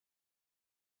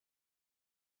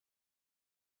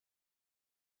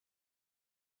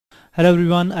Hello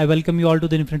everyone, I welcome you all to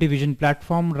the Infinity Vision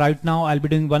platform. Right now I'll be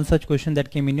doing one such question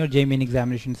that came in your JEE main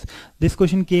examinations. This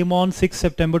question came on 6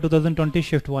 September 2020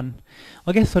 shift 1.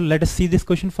 Okay, so let us see this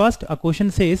question first. A question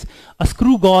says a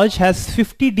screw gauge has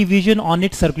 50 division on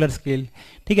its circular scale.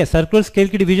 ठीक है, circular scale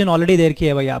की division already there की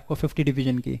है भाई आपको 50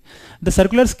 division की. The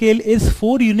circular scale is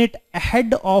 4 unit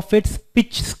ahead of its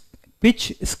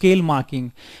pitch scale marking.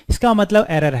 इसका मतलब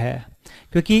एरर है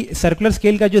क्योंकि सर्कुलर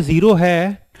स्केल का जो जीरो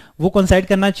है वो कॉन्साइड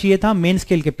करना चाहिए था मेन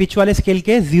स्केल के, पिच वाले स्केल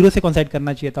के जीरो से कॉन्साइड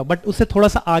करना चाहिए था, बट उससे थोड़ा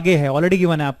सा आगे है, ऑलरेडी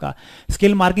गिवन है आपका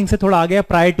स्केल मार्किंग से थोड़ा आगे है.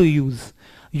 प्रायर टू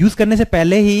यूज करने से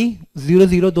पहले ही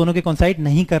 0 दोनों के कॉन्साइड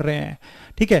नहीं कर रहे हैं.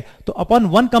 ठीक है, तो upon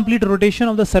one complete rotation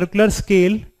of the circular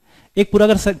scale, एक पूरा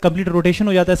अगर कंप्लीट रोटेशन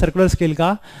हो जाता है सर्कुलर स्केल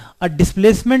का, a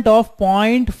displacement of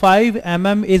 0.5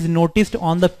 mm is noticed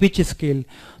on the pitch scale.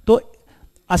 तो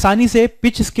आसानी से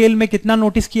पिच स्केल में कितना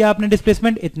नोटिस किया आपने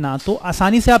डिस्प्लेसमेंट, इतना. तो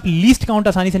आसानी से आप लीस्ट काउंट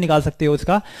आसानी से निकाल सकते हो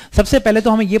इसका. सबसे पहले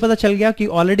तो हमें यह पता चल गया कि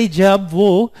ऑलरेडी जब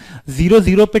वो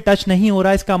 0 पे टच नहीं हो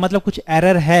रहा है, इसका मतलब कुछ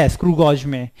एरर है स्क्रू गॉज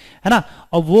में, है ना,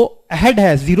 और वो अहेड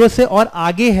है 0 से और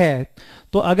आगे है.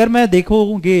 तो अगर मैं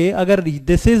देखोगे, अगर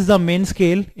this is the main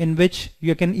scale in which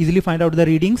you can easily find out the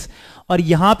readings, और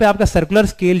यहां पे आपका सर्कुलर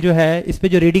स्केल जो है इस पे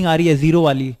जो रीडिंग आ रही है 0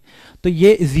 वाली, तो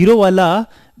ये 0 वाला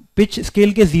पिच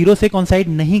स्केल के 0 से कॉन्साइड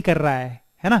नहीं कर रहा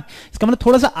है ना, इसका मतलब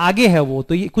थोड़ा सा आगे है वो.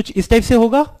 तो ये कुछ इस टाइप से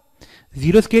होगा,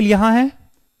 0 स्केल यहां है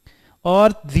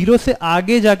और 0 से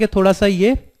आगे जाके थोड़ा सा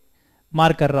ये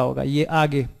मार्क कर रहा होगा, ये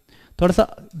आगे थोड़ा सा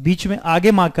बीच में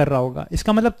आगे मार्क कर रहा होगा.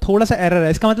 इसका मतलब थोड़ा सा एरर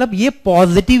है, इसका मतलब ये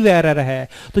पॉजिटिव एरर है.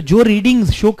 तो जो रीडिंग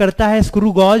शो करता है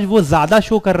स्क्रू गॉज वो ज्यादा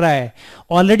शो कर रहा है,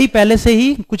 ऑलरेडी पहले से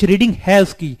ही कुछ रीडिंग है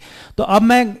उसकी. तो अब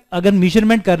मैं अगर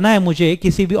मेजरमेंट करना है मुझे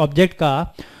किसी भी ऑब्जेक्ट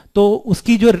का, तो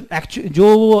उसकी जो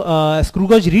स्क्रू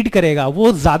गॉज रीड करेगा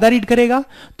वो ज्यादा रीड करेगा.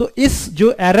 तो इस जो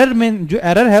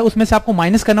एरर है उसमें से आपको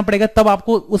माइनस करना पड़ेगा, तब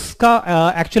आपको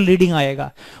उसका एक्चुअल रीडिंग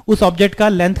आएगा, उस ऑब्जेक्ट का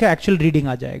लेंथ का एक्चुअल रीडिंग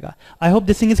आ जाएगा. I hope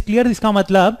this thing is clear. इसका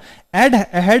मतलब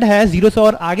हेड है 0 से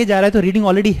और आगे जा रहा है तो रीडिंग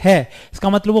ऑलरेडी है, इसका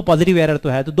मतलब वो पॉजिटिव एरर तो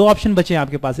है. तो दो ऑप्शन बचे हैं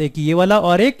आपके पास, एक ये वाला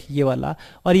और एक ये वाला,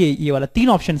 और ये वाला, 3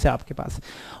 ऑप्शन है आपके पास.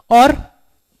 और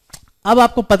अब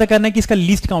आपको पता करना है कि इसका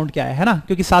लीस्ट काउंट क्या है ना,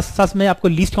 क्योंकि साथ साथ में आपको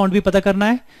लीस्ट काउंट भी पता करना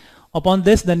है. Upon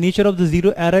this the nature of the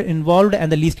zero error involved and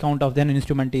the least count of the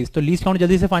instrument is. तो लीस्ट काउंट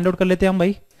जल्दी से फाइंड आउट कर लेते हैं हम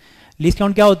भाई. लीस्ट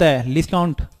काउंट क्या होता है? Least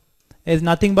count is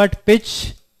nothing but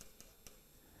pitch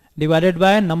divided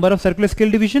by number of circular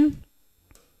scale division.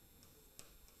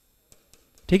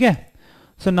 ठीक है,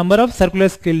 so number of circular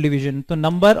scale division, तो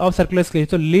नंबर ऑफ सर्कुलर स्केल.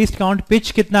 तो लीस्ट काउंट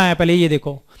पिच कितना है पहले ये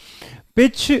देखो.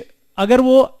 पिच अगर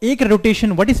वो एक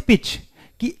रोटेशन, व्हाट इज पिच,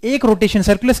 कि एक रोटेशन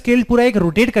सर्कुलर स्केल पूरा एक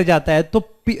रोटेट कर जाता है, तो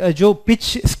जो पिच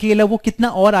स्केल है वो कितना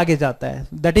और आगे जाता है,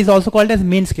 that is also called as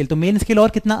main scale. तो मेन स्केल और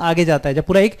कितना आगे जाता है जब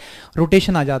पूरा एक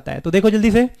रोटेशन आ जाता है. तो देखो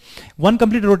जल्दी से, one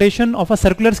complete rotation of a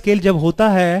circular scale जब होता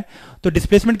है तो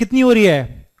डिस्प्लेसमेंट कितनी हो रही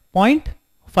है?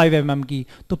 0.5 mm की.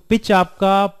 तो पिच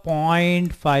आपका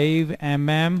 0.5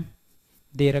 mm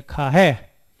दे रखा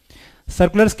है.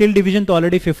 सर्कुलर स्केल डिवीजन तो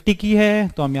ऑलरेडी 50 की है,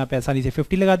 तो हम यहां पे आसानी से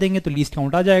 50 लगा देंगे तो लीस्ट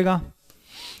काउंट आ जाएगा,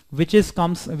 which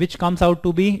comes out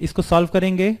to be. इसको सॉल्व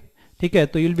करेंगे, ठीक है,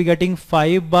 तो you will be getting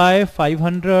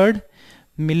 5/500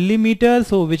 millimetre,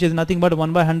 so which is nothing but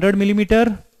 1/100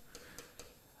 millimetre.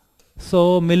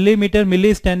 So millimetre, milli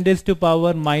is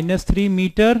 10⁻³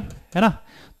 metre, है ना.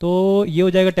 तो ये हो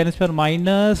जाएगा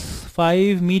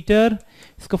 10⁻⁻5 मीटर.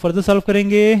 इसको फर्दर सॉल्व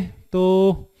करेंगे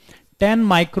तो 10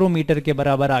 माइक्रोमीटर के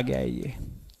बराबर आ गया है ये.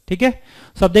 ठीक है,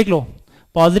 सो अब देख लो,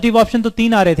 पॉजिटिव ऑप्शन तो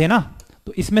 3 आ रहे थे ना,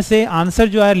 तो इसमें से आंसर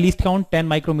जो है लीस्ट काउंट 10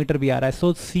 माइक्रोमीटर भी आ रहा है.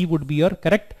 सो सी would be your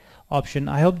correct option.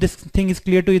 I hope this thing is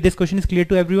clear to, this question is clear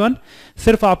to everyone.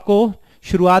 सिर्फ आपको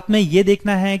शुरुआत में ये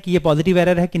देखना है कि ये पॉजिटिव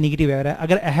एरर है कि नेगेटिव एरर है.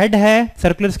 अगर अहेड है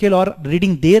सर्कुलर स्केल और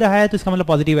रीडिंग दे रहा है तो इसका मतलब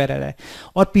पॉजिटिव एरर है,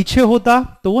 और पीछे होता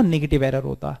तो वो नेगेटिव एरर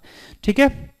होता. ठीक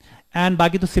है, एंड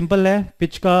बाकी तो सिंपल है,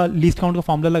 पिच का लीस्ट काउंट का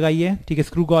फॉर्मूला लगाइए, ठीक है,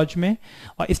 स्क्रू गॉज में.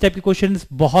 और इस टाइप के क्वेश्चंस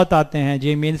बहुत आते हैं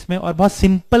JEE मेंस में, और बहुत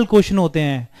सिंपल क्वेश्चन होते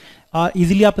हैं, और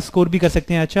इजीली आप स्कोर भी कर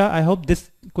सकते हैं. अच्छा, I hope this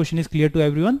question is clear to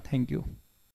everyone. Thank you.